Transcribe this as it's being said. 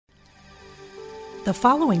The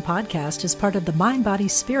following podcast is part of the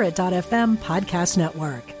MindBodySpirit.fm podcast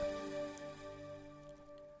network.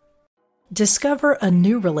 Discover a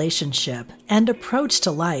new relationship and approach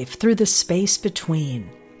to life through the space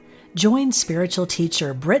between. Join spiritual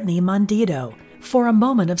teacher Brittany Mondito for a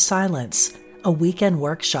moment of silence, a weekend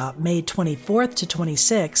workshop May 24th to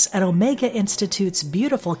 26th at Omega Institute's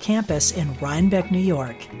beautiful campus in Rhinebeck, New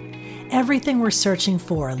York. Everything we're searching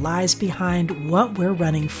for lies behind what we're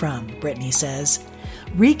running from, Brittany says.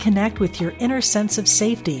 Reconnect with your inner sense of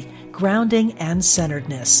safety, grounding, and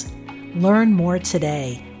centeredness. Learn more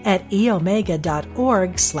today at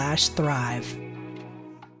eomega.org/thrive.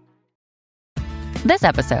 This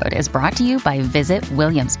episode is brought to you by Visit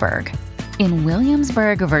Williamsburg. In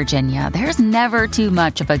Williamsburg, Virginia, there's never too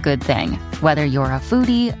much of a good thing. Whether you're a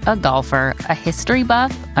foodie, a golfer, a history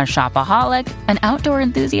buff, a shopaholic, an outdoor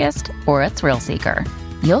enthusiast, or a thrill seeker,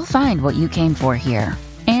 you'll find what you came for here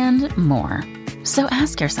and more. So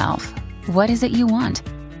ask yourself, what is it you want?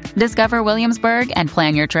 Discover Williamsburg and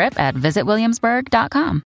plan your trip at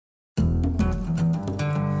visitwilliamsburg.com.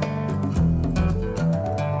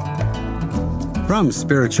 From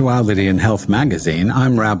Spirituality and Health magazine,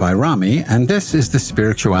 I'm Rabbi Rami, and this is the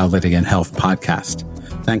Spirituality and Health podcast.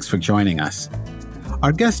 Thanks for joining us.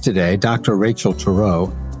 Our guest today, Dr. Rachel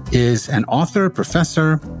Turow, is an author,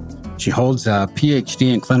 professor. She holds a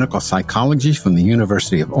PhD in clinical psychology from the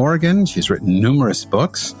University of Oregon. She's written numerous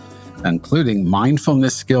books, including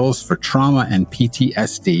Mindfulness Skills for Trauma and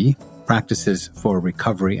PTSD, Practices for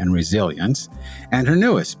Recovery and Resilience, and her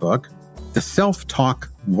newest book, The Self-Talk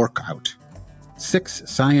Workout: 6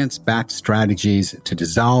 Science-Backed Strategies to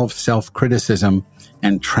Dissolve Self-Criticism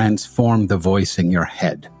and Transform the Voice in Your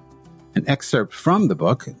Head. An excerpt from the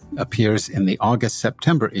book appears in the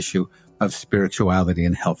August-September issue of Spirituality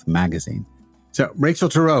and Health magazine. So, Rachel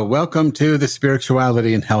Turow, welcome to the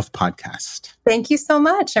Spirituality and Health podcast. Thank you so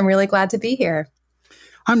much. I'm really glad to be here.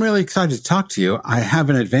 I'm really excited to talk to you. I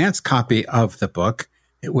have an advanced copy of the book.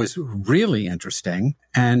 It was really interesting,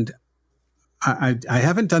 and I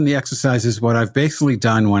haven't done the exercises. What I've basically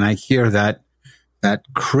done when I hear that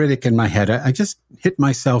critic in my head, I just hit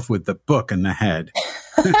myself with the book in the head.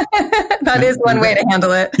 That is one way to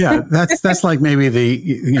handle it. Yeah, that's like maybe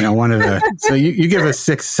one of the. So you give us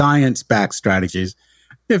 6 science-backed strategies.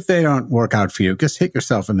 If they don't work out for you, just hit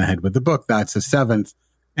yourself in the head with the book. That's a 7th,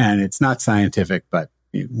 and it's not scientific, but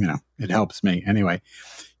it helps me anyway.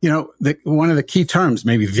 One of the key terms,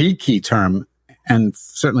 maybe the key term, and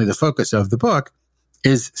certainly the focus of the book,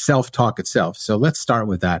 is self-talk itself. So let's start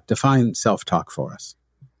with that. Define self-talk for us.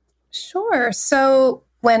 Sure. So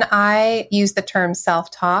when I use the term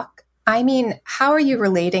self-talk, I mean, how are you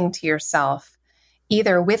relating to yourself,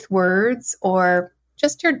 either with words or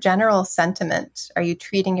just your general sentiment? Are you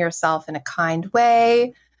treating yourself in a kind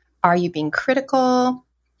way? Are you being critical?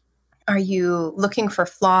 Are you looking for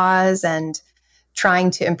flaws and trying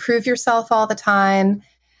to improve yourself all the time?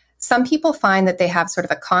 Some people find that they have sort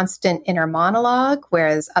of a constant inner monologue,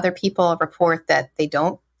 whereas other people report that they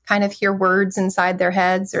don't kind of hear words inside their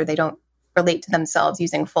heads, or they don't relate to themselves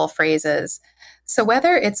using full phrases. So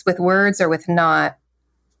whether it's with words or without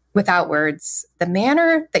words, the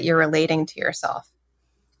manner that you're relating to yourself.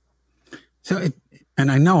 So,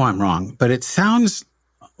 and I know I'm wrong, but it sounds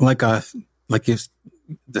like if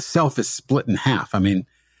the self is split in half. I mean,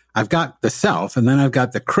 I've got the self, and then I've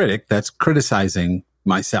got the critic that's criticizing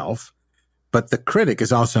myself, but the critic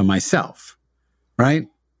is also myself, right?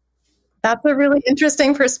 That's a really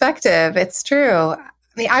interesting perspective. It's true.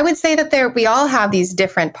 I mean, I would say that we all have these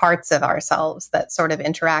different parts of ourselves that sort of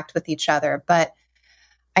interact with each other, but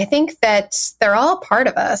I think that they're all part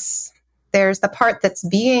of us. There's the part that's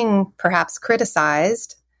being perhaps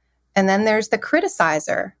criticized, and then there's the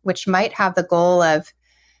criticizer, which might have the goal of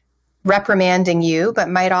reprimanding you, but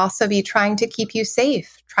might also be trying to keep you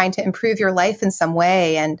safe, trying to improve your life in some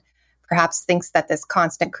way, and perhaps thinks that this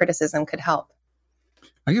constant criticism could help.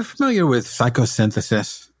 Are you familiar with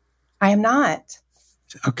psychosynthesis? I am not.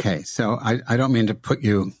 Okay, so I don't mean to put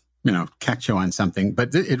you, catch you on something,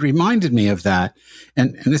 but it reminded me of that,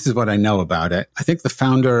 and this is what I know about it. I think the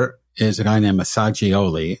founder is a guy named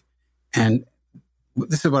Assagioli, and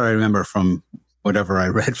this is what I remember from whatever I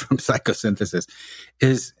read from psychosynthesis,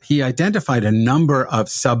 is he identified a number of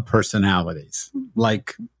sub-personalities,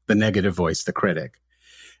 like the negative voice, the critic.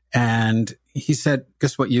 And he said,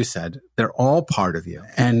 guess what you said? They're all part of you.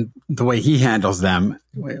 And the way he handles them,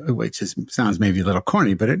 which sounds maybe a little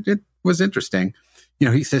corny, but it was interesting.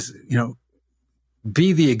 He says,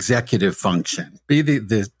 be the executive function, be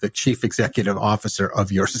the chief executive officer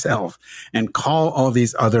of yourself, and call all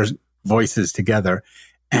these other voices together.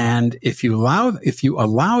 And if you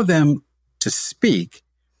allow them to speak,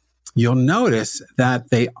 you'll notice that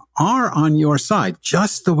they are on your side,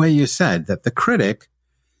 just the way you said, that the critic,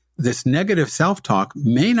 this negative self-talk,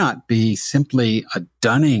 may not be simply a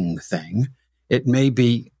dunning thing. It may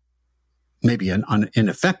be maybe an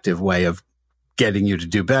ineffective way of getting you to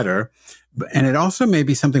do better. And it also may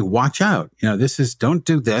be something, watch out. Don't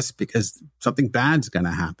do this because something bad's going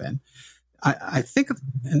to happen. I think,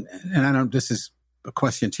 and I don't, this is a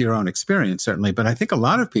question to your own experience, certainly, but I think a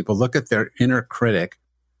lot of people look at their inner critic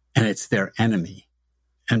and it's their enemy.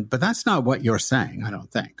 But that's not what you're saying, I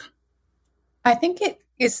don't think. I think it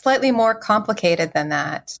is slightly more complicated than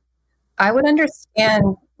that. I would understand,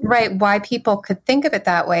 right, why people could think of it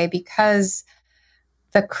that way, because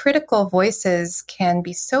the critical voices can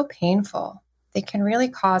be so painful. They can really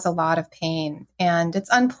cause a lot of pain. And it's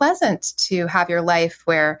unpleasant to have your life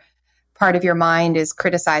where part of your mind is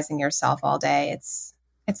criticizing yourself all day. It's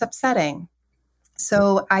upsetting.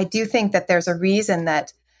 So I do think that there's a reason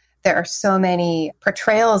that there are so many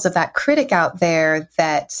portrayals of that critic out there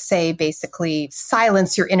that say basically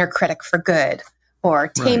silence your inner critic for good, or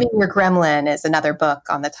Taming Your Gremlin is another book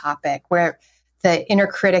on the topic, where the inner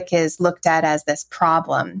critic is looked at as this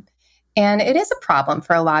problem. And it is a problem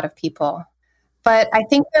for a lot of people, but I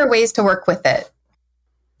think there are ways to work with it.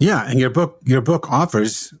 Yeah. And your book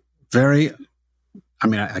offers I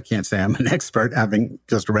can't say I'm an expert having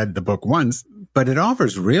just read the book once, but it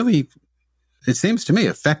offers really, it seems to me,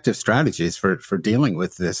 effective strategies for dealing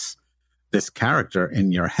with this character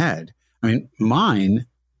in your head. I mean, mine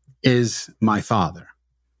is my father,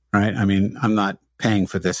 right? I mean, I'm not paying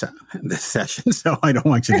for this session, so I don't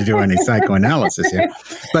want you to do any psychoanalysis here.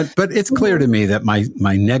 But it's clear to me that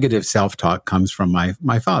my negative self-talk comes from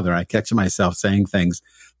my father. I catch myself saying things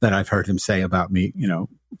that I've heard him say about me,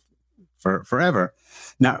 for forever.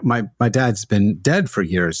 Now, my dad's been dead for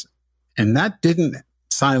years, and that didn't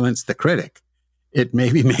silence the critic. It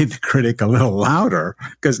maybe made the critic a little louder,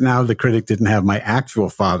 because now the critic didn't have my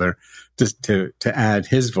actual father to add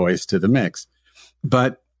his voice to the mix.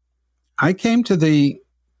 But I came to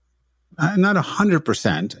not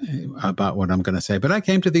 100% about what I'm going to say, but I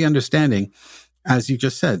came to the understanding, as you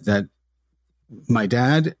just said, that my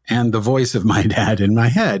dad and the voice of my dad in my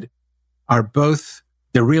head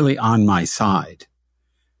they're really on my side.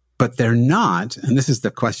 But they're not, and this is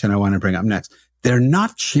the question I want to bring up next, they're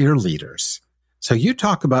not cheerleaders. So you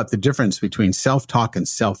talk about the difference between self-talk and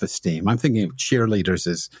self-esteem. I'm thinking of cheerleaders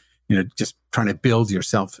as, just trying to build your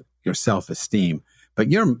self-esteem.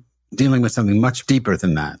 But you're dealing with something much deeper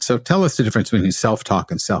than that. So tell us the difference between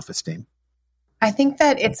self-talk and self-esteem. I think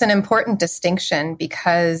that it's an important distinction,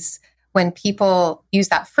 because when people use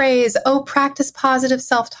that phrase, practice positive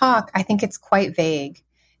self-talk, I think it's quite vague.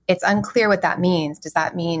 It's unclear what that means. Does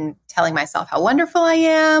that mean telling myself how wonderful I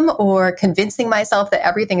am, or convincing myself that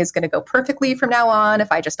everything is going to go perfectly from now on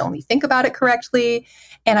if I just only think about it correctly?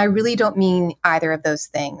 And I really don't mean either of those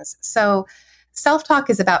things. So self-talk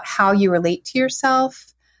is about how you relate to yourself.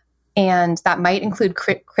 And that might include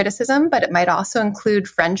criticism, but it might also include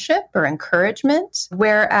friendship or encouragement.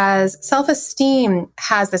 Whereas self-esteem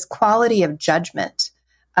has this quality of judgment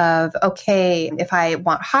of, okay, if I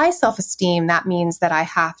want high self-esteem, that means that I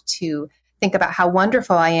have to think about how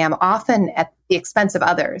wonderful I am, often at the expense of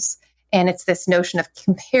others. And it's this notion of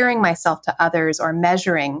comparing myself to others or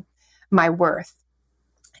measuring my worth.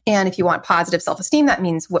 And if you want positive self-esteem, that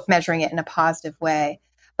means measuring it in a positive way.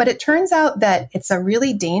 But it turns out that it's a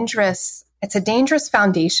dangerous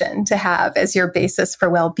foundation to have as your basis for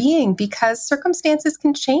well-being, because circumstances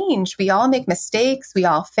can change. We all make mistakes, we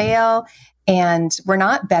all fail, and we're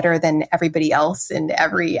not better than everybody else in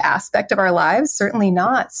every aspect of our lives, certainly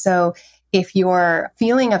not. So if your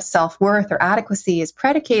feeling of self-worth or adequacy is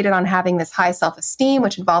predicated on having this high self-esteem,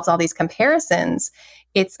 which involves all these comparisons,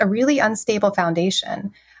 it's a really unstable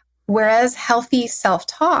foundation. Whereas healthy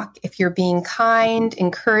self-talk, if you're being kind,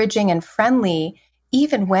 encouraging, and friendly,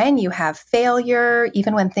 even when you have failure,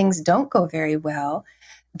 even when things don't go very well,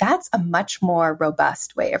 that's a much more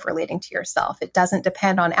robust way of relating to yourself. It doesn't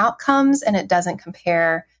depend on outcomes, and it doesn't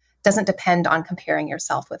depend on comparing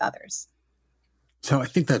yourself with others. So I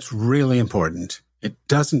think that's really important. It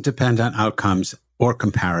doesn't depend on outcomes or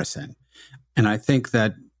comparison. And I think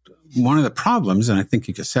that one of the problems, and I think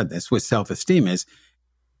you just said this, with self-esteem is,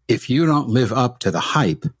 if you don't live up to the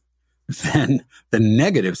hype, then the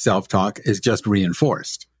negative self-talk is just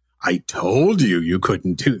reinforced. I told you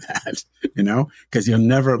couldn't do that, because you'll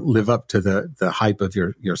never live up to the hype of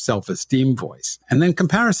your self-esteem voice. And then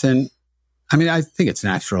comparison, I think it's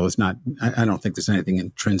natural. I don't think there's anything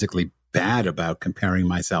intrinsically bad about comparing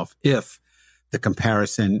myself if the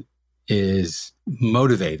comparison is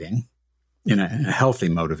motivating in a healthy,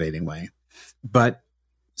 motivating way. But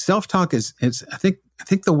self-talk I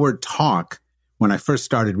think the word talk, when I first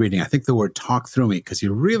started reading, I think the word talk threw me because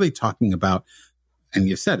you're really talking about, and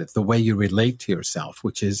you said it, the way you relate to yourself,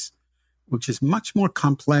 which is much more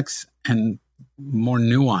complex and more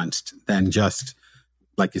nuanced than just,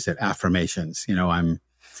 like you said, affirmations.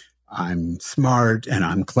 I'm smart and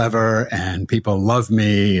I'm clever and people love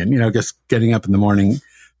me, and just getting up in the morning.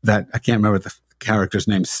 That I can't remember the character's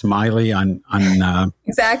name, Smiley on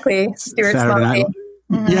exactly Stuart Saturday Smiley. Night.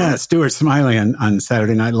 Mm-hmm. Yeah, Stuart Smiley on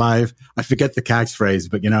Saturday Night Live. I forget the catchphrase,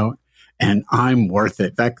 but and I'm worth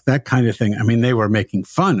it. That kind of thing. I mean, they were making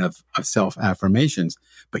fun of self-affirmations,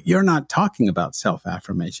 but you're not talking about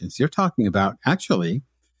self-affirmations. You're talking about actually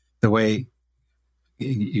the way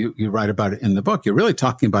you write about it in the book. You're really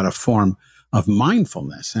talking about a form of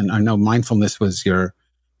mindfulness. And I know mindfulness was your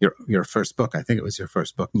first book. I think it was your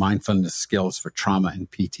first book, Mindfulness Skills for Trauma and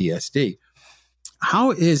PTSD.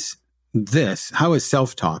 How is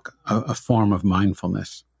self-talk a form of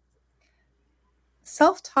mindfulness?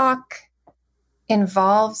 Self-talk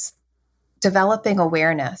involves developing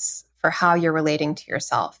awareness for how you're relating to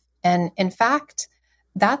yourself. And in fact,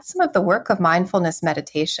 that's some of the work of mindfulness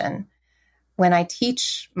meditation. When I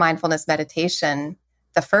teach mindfulness meditation,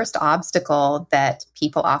 the first obstacle that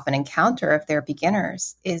people often encounter if they're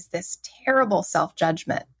beginners is this terrible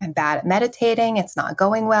self-judgment. I'm bad at meditating. It's not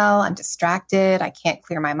going well. I'm distracted. I can't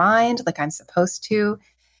clear my mind like I'm supposed to.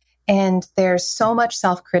 And there's so much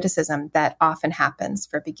self-criticism that often happens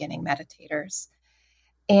for beginning meditators.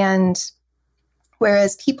 And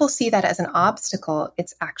whereas people see that as an obstacle,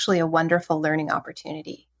 it's actually a wonderful learning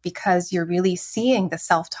opportunity because you're really seeing the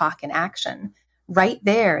self-talk in action. Right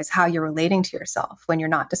there is how you're relating to yourself when you're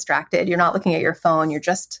not distracted. You're not looking at your phone. You're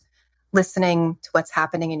just listening to what's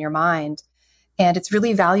happening in your mind. And it's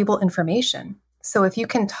really valuable information. So if you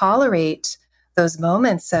can tolerate those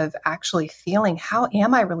moments of actually feeling, how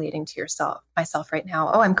am I relating to myself right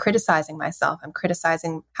now? Oh, I'm criticizing myself. I'm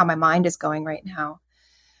criticizing how my mind is going right now.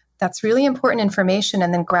 That's really important information.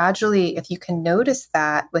 And then gradually, if you can notice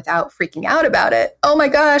that without freaking out about it, oh my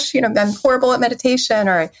gosh, I'm horrible at meditation,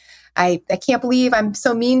 or I can't believe I'm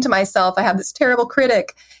so mean to myself. I have this terrible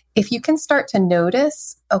critic. If you can start to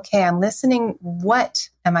notice, okay, I'm listening. What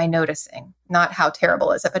am I noticing? Not how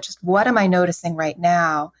terrible is it, but just what am I noticing right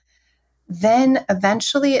now? Then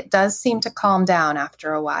eventually it does seem to calm down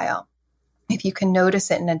after a while. If you can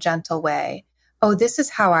notice it in a gentle way. Oh, this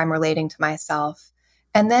is how I'm relating to myself.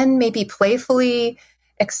 And then maybe playfully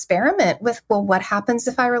experiment with, well, what happens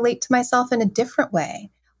if I relate to myself in a different way?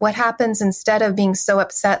 What happens instead of being so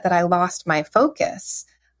upset that I lost my focus?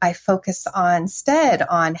 I focus instead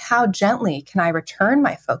on how gently can I return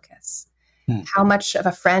my focus? How much of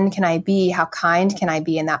a friend can I be? How kind can I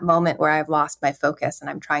be in that moment where I've lost my focus and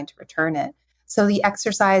I'm trying to return it? So the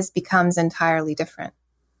exercise becomes entirely different.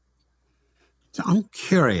 So I'm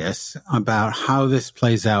curious about how this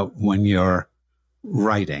plays out when you're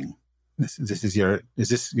writing. Is this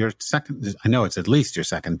your second? I know it's at least your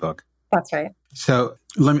second book. That's right. So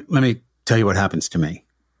let me tell you what happens to me.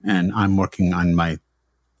 And I'm working on my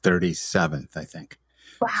 37th, I think.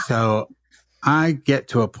 Wow. So I get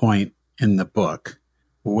to a point in the book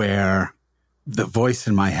where the voice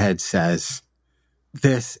in my head says,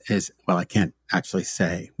 this is, well, I can't actually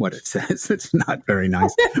say what it says. It's not very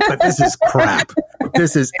nice, but this is crap.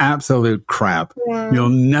 This is absolute crap. Yeah. You'll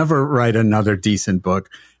never write another decent book.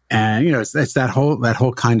 And, it's that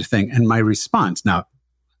whole kind of thing. And my response, now,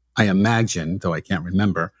 I imagine, though I can't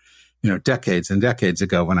remember, decades and decades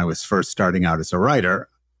ago when I was first starting out as a writer,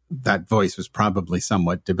 that voice was probably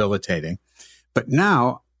somewhat debilitating. But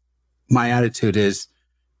now my attitude is,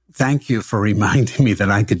 thank you for reminding me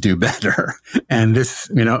that I could do better. And this,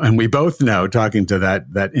 and we both know, talking to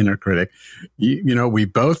that inner critic, we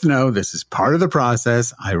both know this is part of the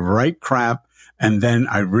process. I write crap and then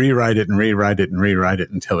I rewrite it and rewrite it and rewrite it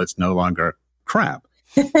until it's no longer crap.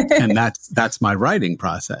 And that's my writing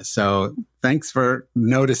process. So thanks for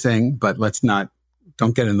noticing, but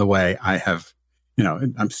don't get in the way. I have,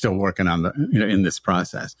 I'm still working on in this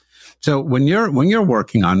process. So when you're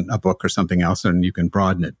working on a book or something else, and you can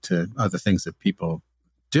broaden it to other things that people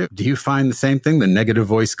do you find the same thing? The negative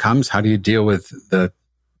voice comes. How do you deal with the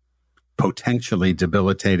potentially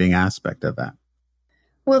debilitating aspect of that?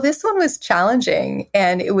 Well, this one was challenging,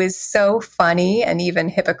 and it was so funny and even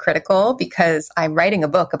hypocritical because I'm writing a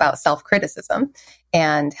book about self-criticism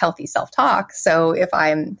and healthy self-talk. So if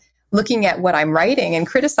I'm looking at what I'm writing and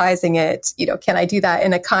criticizing it, can I do that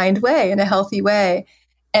in a kind way, in a healthy way?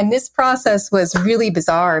 And this process was really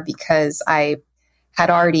bizarre because I had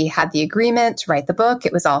already had the agreement to write the book.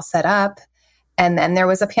 It was all set up. And then there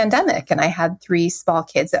was a pandemic, and I had 3 small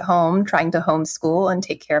kids at home trying to homeschool and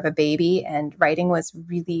take care of a baby, and writing was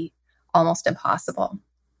really almost impossible.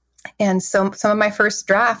 And so some of my first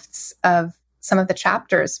drafts of some of the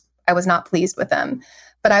chapters, I was not pleased with them,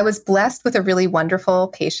 but I was blessed with a really wonderful,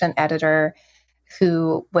 patient editor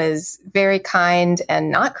who was very kind and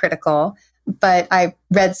not critical. But I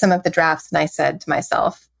read some of the drafts and I said to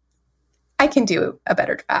myself, I can do a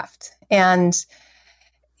better draft. And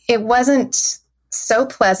it wasn't so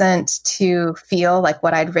pleasant to feel like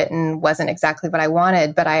what I'd written wasn't exactly what I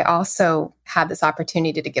wanted, but I also had this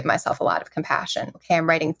opportunity to give myself a lot of compassion. Okay, I'm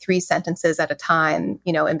writing 3 sentences at a time,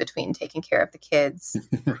 in between taking care of the kids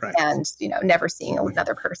Right. and, never seeing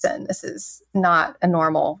another person. This is not a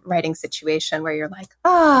normal writing situation where you're like,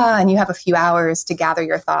 and you have a few hours to gather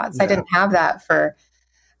your thoughts. Yeah. I didn't have that for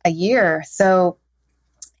a year. So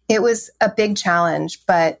it was a big challenge,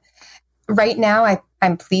 but right now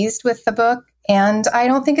I'm pleased with the book. And I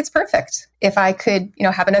don't think it's perfect. If I could,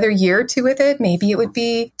 have another year or 2 with it, maybe it would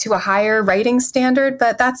be to a higher writing standard,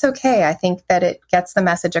 but that's okay. I think that it gets the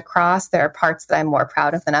message across. There are parts that I'm more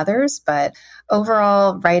proud of than others, but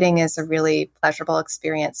overall, writing is a really pleasurable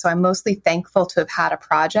experience. So I'm mostly thankful to have had a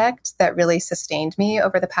project that really sustained me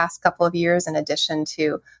over the past couple of years, in addition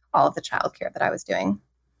to all of the childcare that I was doing.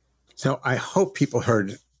 So I hope people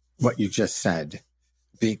heard what you just said,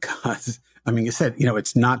 because you said,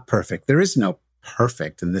 it's not perfect. There is no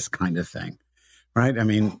perfect in this kind of thing, right?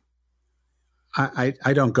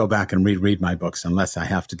 I don't go back and reread my books unless I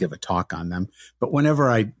have to give a talk on them. But whenever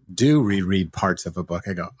I do reread parts of a book,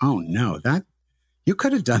 I go, oh no, you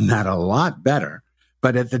could have done that a lot better.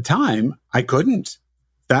 But at the time, I couldn't.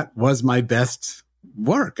 That was my best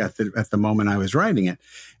work at the moment I was writing it.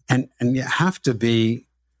 And you have to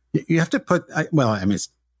put, it's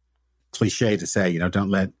cliche to say, don't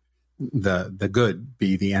let the good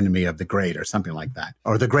be the enemy of the great, or something like that,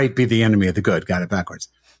 or the great be the enemy of the good. Got it backwards.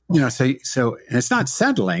 So and it's not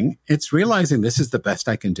settling. It's realizing this is the best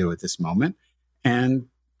I can do at this moment, and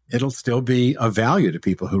it'll still be of value to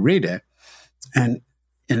people who read it. And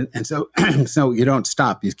so so you don't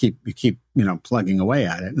stop. You keep plugging away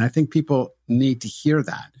at it. And I think people need to hear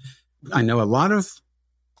that. I know a lot of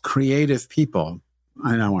creative people.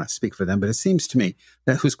 I don't want to speak for them, but it seems to me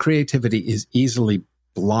that whose creativity is easily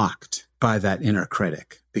blocked by that inner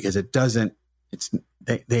critic, because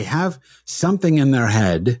they have something in their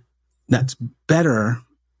head that's better,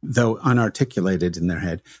 though unarticulated in their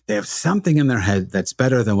head. They have something in their head that's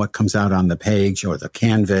better than what comes out on the page or the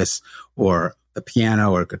canvas or the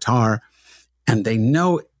piano or guitar. And they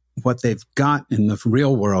know what they've got in the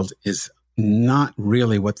real world is not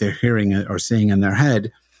really what they're hearing or seeing in their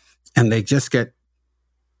head. And they just get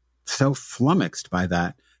so flummoxed by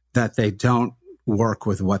that they don't work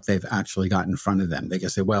with what they've actually got in front of them. They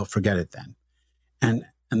just say, well, forget it then. And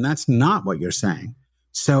that's not what you're saying.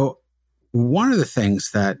 So one of the things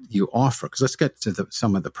that you offer, because let's get to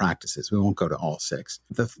some of the practices. We won't go to all 6.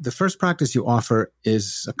 The first practice you offer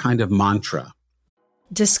is a kind of mantra.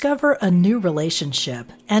 Discover a new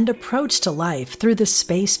relationship and approach to life through the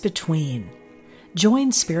space between.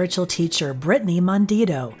 Join spiritual teacher Brittany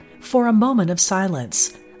Mondito for a moment of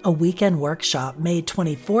silence, a weekend workshop May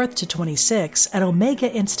 24th to 26th at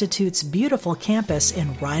Omega Institute's beautiful campus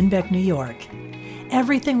in Rhinebeck, New York.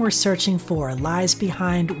 Everything we're searching for lies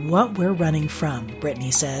behind what we're running from, Brittany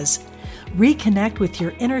says. Reconnect with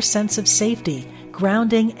your inner sense of safety,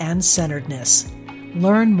 grounding, and centeredness.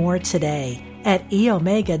 Learn more today at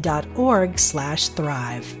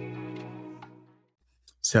eomega.org/thrive.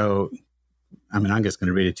 So, I'm just going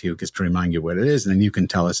to read it to you just to remind you what it is, and then you can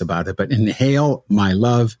tell us about it. But inhale my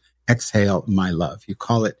love, exhale my love. You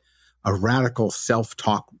call it a radical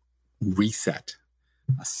self-talk reset,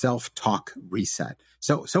 a self-talk reset.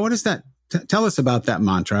 So what is that? Tell us about that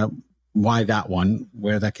mantra, why that one,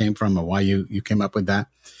 where that came from, or why you came up with that,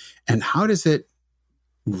 and how does it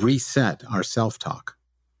reset our self-talk?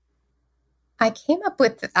 I came up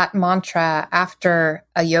with that mantra after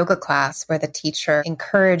a yoga class where the teacher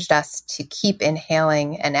encouraged us to keep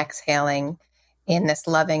inhaling and exhaling in this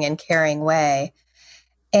loving and caring way.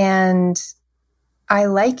 And I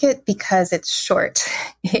like it because it's short.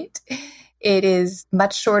 It is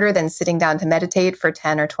much shorter than sitting down to meditate for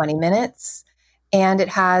 10 or 20 minutes, and it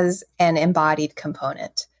has an embodied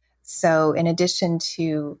component. So in addition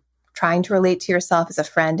to trying to relate to yourself as a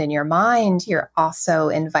friend in your mind, you're also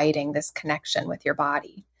inviting this connection with your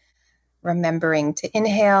body. Remembering to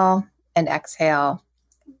inhale and exhale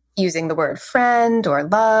using the word friend or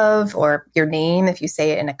love or your name if you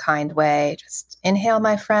say it in a kind way. Just inhale,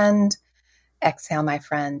 my friend, exhale, my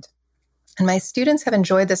friend. And my students have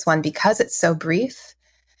enjoyed this one because it's so brief.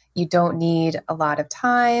 You don't need a lot of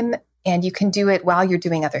time, and you can do it while you're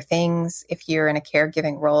doing other things. If you're in a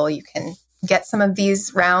caregiving role, you can get some of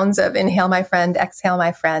these rounds of inhale, my friend, exhale,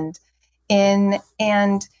 my friend in,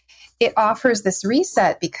 and it offers this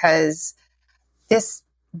reset because this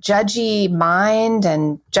judgy mind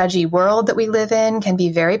and judgy world that we live in can be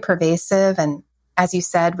very pervasive. And as you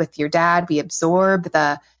said, with your dad, we absorb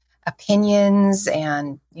the opinions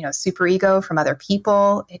and, superego from other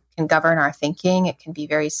people. It can govern our thinking. It can be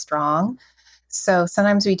very strong. So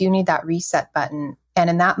sometimes we do need that reset button. And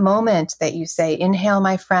in that moment that you say, inhale,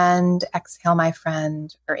 my friend, exhale, my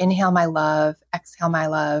friend, or inhale, my love, exhale, my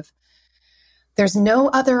love, there's no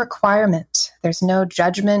other requirement. There's no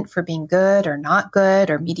judgment for being good or not good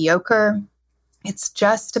or mediocre. It's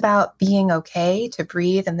just about being okay to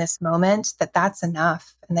breathe in this moment, that's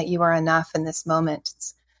enough, and that you are enough in this moment.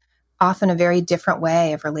 It's often a very different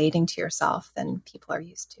way of relating to yourself than people are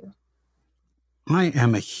used to. I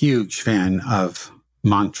am a huge fan of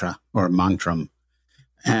mantra or mantram.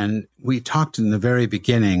 And we talked in the very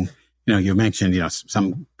beginning, you mentioned,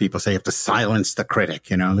 some people say you have to silence the critic,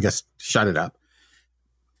 just shut it up.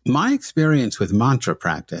 My experience with mantra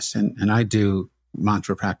practice, and I do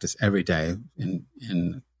mantra practice every day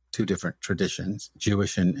in two different traditions,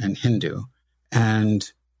 Jewish and Hindu.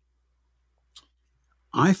 And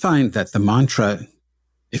I find that the mantra,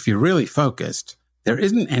 if you're really focused, there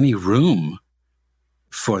isn't any room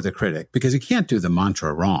for the critic because you can't do the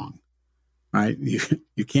mantra wrong, right?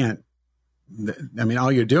 You can't,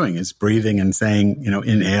 all you're doing is breathing and saying,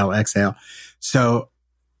 inhale, exhale. So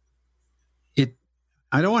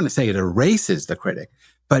I don't want to say it erases the critic,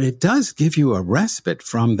 but it does give you a respite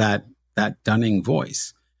from that dunning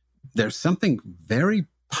voice. There's something very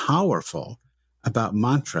powerful about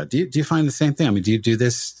mantra. Do you find the same thing? Do you do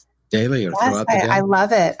this daily or throughout the day? I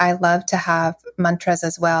love it. I love to have mantras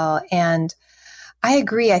as well. And I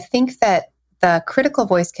agree. I think that the critical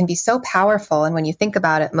voice can be so powerful. And when you think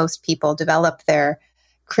about it, most people develop their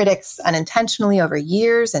critics unintentionally over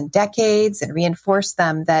years and decades and reinforce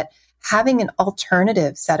them, that having an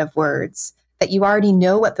alternative set of words that you already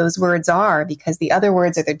know what those words are because the other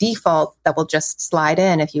words are the default that will just slide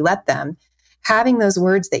in if you let them. Having those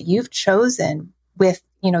words that you've chosen with,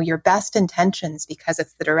 your best intentions because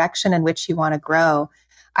it's the direction in which you want to grow.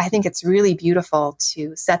 I think it's really beautiful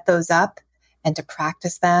to set those up and to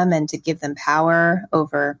practice them and to give them power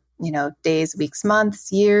over, days, weeks,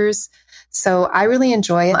 months, years. So I really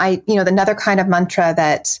enjoy it. Another kind of mantra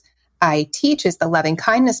that I teach is the loving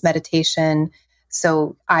kindness meditation.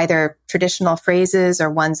 So either traditional phrases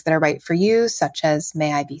or ones that are right for you, such as,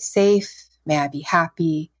 may I be safe, may I be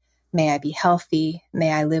happy, may I be healthy,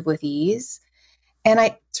 may I live with ease. And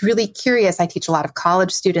it's really curious. I teach a lot of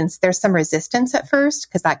college students. There's some resistance at first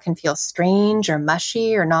because that can feel strange or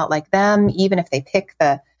mushy or not like them, even if they pick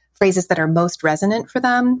the phrases that are most resonant for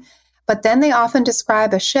them. But then they often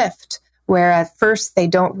describe a shift where at first they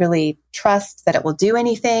don't really trust that it will do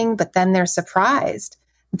anything, but then they're surprised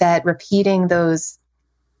that repeating those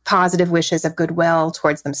positive wishes of goodwill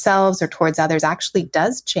towards themselves or towards others actually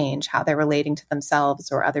does change how they're relating to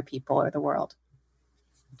themselves or other people or the world.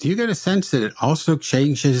 Do you get a sense that it also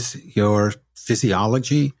changes your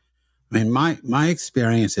physiology? My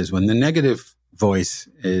experience is when the negative voice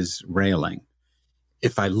is railing,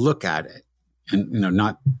 if I look at it and,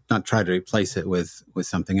 not try to replace it with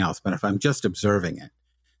something else, but if I'm just observing it,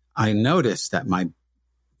 I notice that my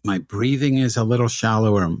breathing is a little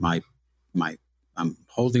shallower. I'm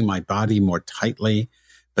holding my body more tightly.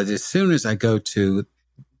 But as soon as I go to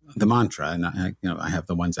the mantra, and I have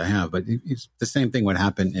the ones I have, but it's the same thing would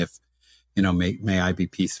happen if, may I be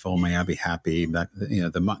peaceful, may I be happy, that,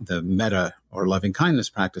 the metta or loving kindness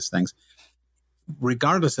practice things,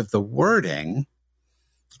 regardless of the wording,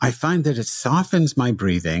 I find that it softens my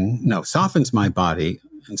body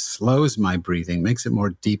and slows my breathing, makes it more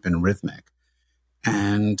deep and rhythmic.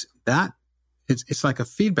 And that it's like a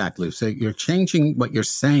feedback loop. So you're changing what you're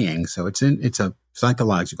saying. So it's a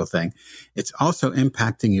psychological thing. It's also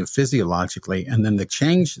impacting you physiologically. And then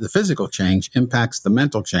the physical change impacts the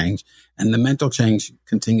mental change, and the mental change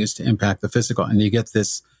continues to impact the physical. And you get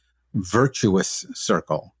this virtuous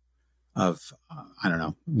circle of, I don't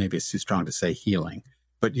know, maybe it's too strong to say healing,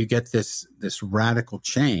 but you get this radical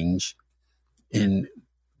change in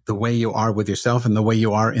the way you are with yourself and the way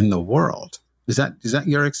you are in the world. Is that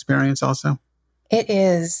your experience also? It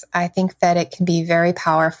is. I think that it can be very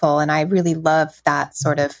powerful. And I really love that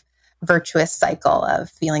sort of virtuous cycle of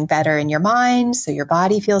feeling better in your mind. So your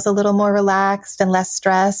body feels a little more relaxed and less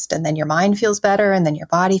stressed. And then your mind feels better. And then your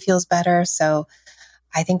body feels better. So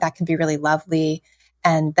I think that can be really lovely.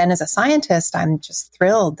 And then as a scientist, I'm just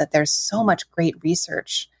thrilled that there's so much great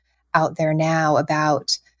research out there now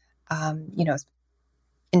about,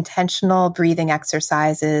 intentional breathing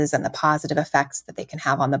exercises and the positive effects that they can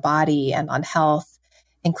have on the body and on health,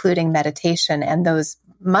 including meditation. And those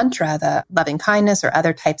mantra, the loving kindness or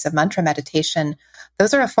other types of mantra meditation,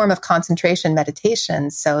 those are a form of concentration meditation.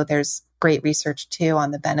 So there's great research too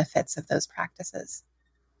on the benefits of those practices.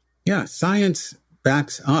 Yeah, science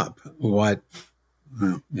backs up what,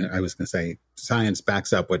 science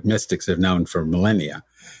backs up what mystics have known for millennia.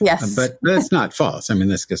 Yes. But that's not false. I mean,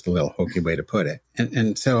 that's just a little hokey way to put it.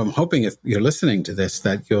 And so I'm hoping if you're listening to this,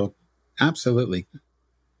 that you'll absolutely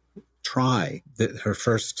try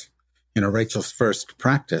Rachel's first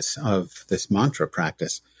practice of this mantra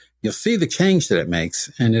practice. You'll see the change that it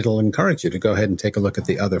makes, and it'll encourage you to go ahead and take a look at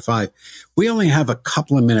the other 5. We only have a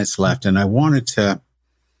couple of minutes left, and I wanted to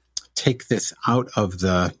take this out of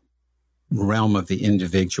the realm of the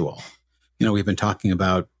individual. We've been talking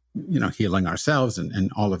about, healing ourselves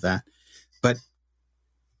and all of that. But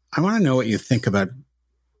I want to know what you think about,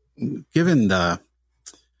 given the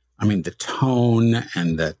tone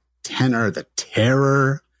and the tenor, the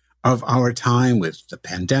terror of our time with the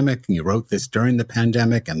pandemic. And you wrote this during the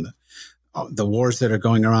pandemic and the wars that are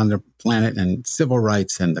going around the planet and civil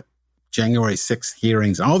rights and the January 6th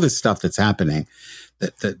hearings, all this stuff that's happening.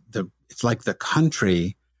 It's like the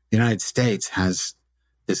country, the United States, has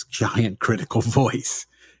this giant critical voice,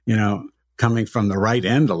 coming from the right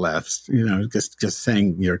and the left, just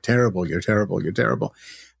saying, you're terrible, you're terrible, you're terrible.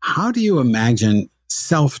 How do you imagine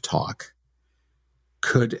self-talk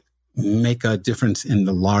could make a difference in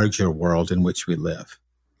the larger world in which we live?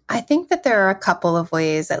 I think that there are a couple of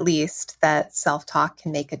ways, at least, that self-talk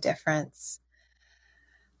can make a difference.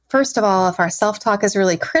 First of all, if our self-talk is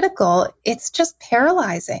really critical, it's just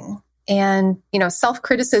paralyzing. And,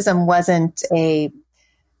 self-criticism wasn't a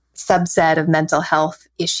subset of mental health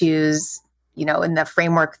issues, in the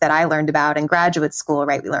framework that I learned about in graduate school,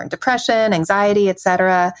 right? We learned depression, anxiety, et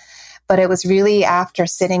cetera. But it was really after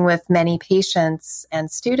sitting with many patients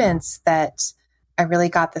and students that I really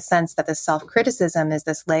got the sense that the self-criticism is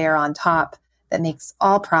this layer on top that makes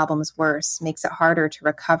all problems worse, makes it harder to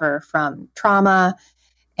recover from trauma,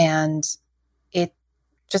 and it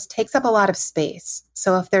just takes up a lot of space.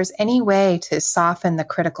 So if there's any way to soften the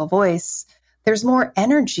critical voice, there's more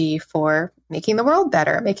energy for making the world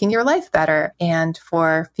better, making your life better, and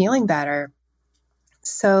for feeling better.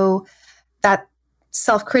 So that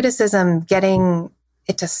self-criticism, getting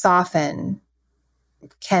it to soften,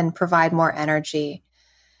 can provide more energy.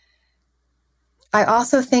 I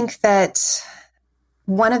also think that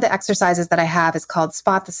one of the exercises that I have is called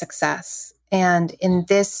Spot the Success. And in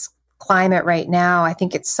this climate right now, I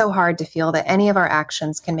think it's so hard to feel that any of our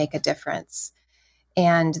actions can make a difference.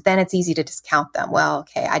 And then it's easy to discount them. Well,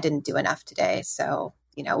 okay, I didn't do enough today. So,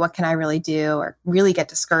 what can I really do? Or really get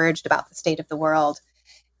discouraged about the state of the world.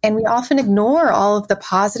 And we often ignore all of the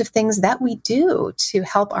positive things that we do to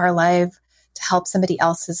help our life, to help somebody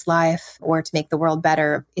else's life, or to make the world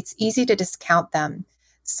better. It's easy to discount them.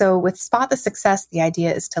 So with Spot the Success, the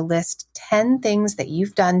idea is to list 10 things that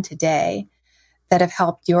you've done today that have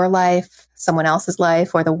helped your life, someone else's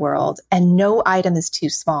life, or the world. And no item is too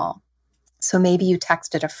small. So maybe you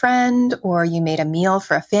texted a friend or you made a meal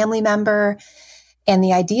for a family member. And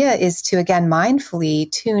the idea is to, again,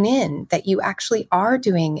 mindfully tune in that you actually are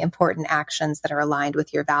doing important actions that are aligned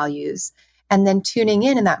with your values. And then tuning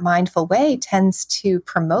in that mindful way tends to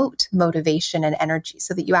promote motivation and energy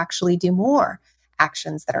so that you actually do more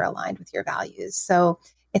actions that are aligned with your values. So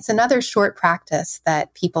it's another short practice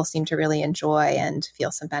that people seem to really enjoy and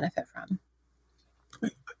feel some benefit from.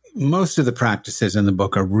 Most of the practices in the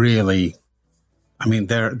book are really,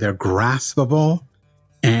 they're graspable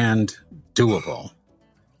and doable.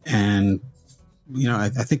 And, I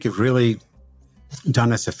think you've really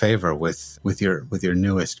done us a favor with your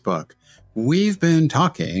newest book. We've been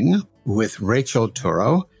talking with Rachel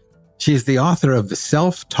Turrow. She's the author of The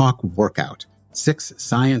Self-Talk Workout, 6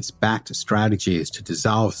 science-backed strategies to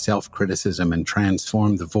dissolve self-criticism and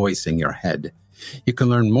transform the voice in your head. You can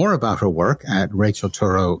learn more about her work at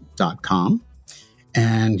rachelturrow.com.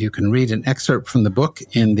 And you can read an excerpt from the book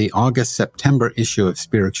in the August-September issue of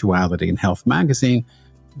Spirituality and Health magazine,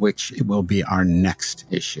 which will be our next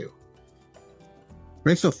issue.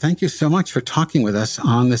 Rachel, thank you so much for talking with us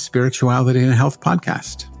on the Spirituality and Health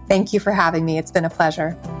podcast. Thank you for having me. It's been a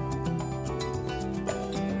pleasure.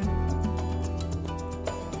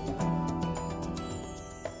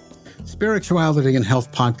 Spirituality and Health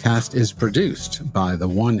podcast is produced by the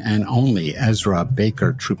one and only Ezra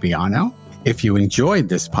Baker Trupiano. If you enjoyed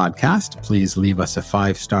this podcast, please leave us a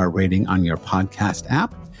 5-star rating on your podcast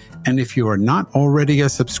app And if you are not already a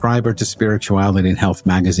subscriber to Spirituality and Health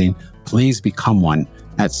magazine, please become one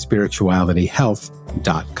at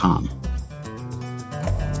spiritualityhealth.com.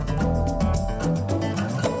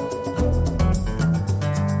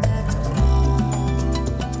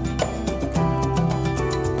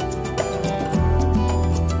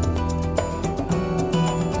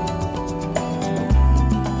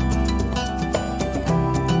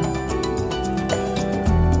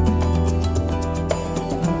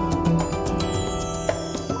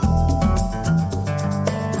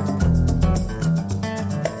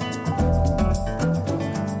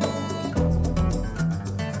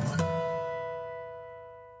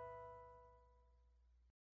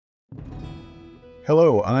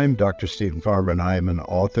 Hello, I'm Dr. Stephen Farber, and I am an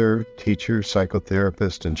author, teacher,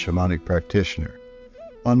 psychotherapist, and shamanic practitioner.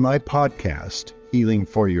 On my podcast, Healing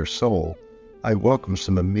for Your Soul, I welcome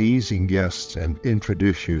some amazing guests and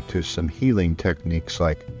introduce you to some healing techniques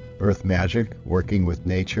like earth magic, working with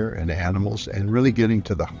nature and animals, and really getting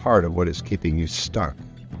to the heart of what is keeping you stuck.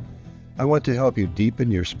 I want to help you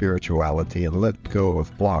deepen your spirituality and let go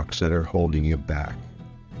of blocks that are holding you back.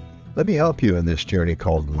 Let me help you in this journey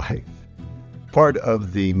called life. Part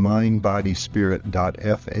of the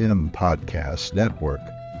mindbodyspirit.fm podcast network.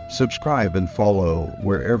 Subscribe and follow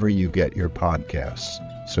wherever you get your podcasts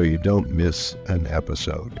so you don't miss an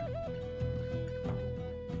episode.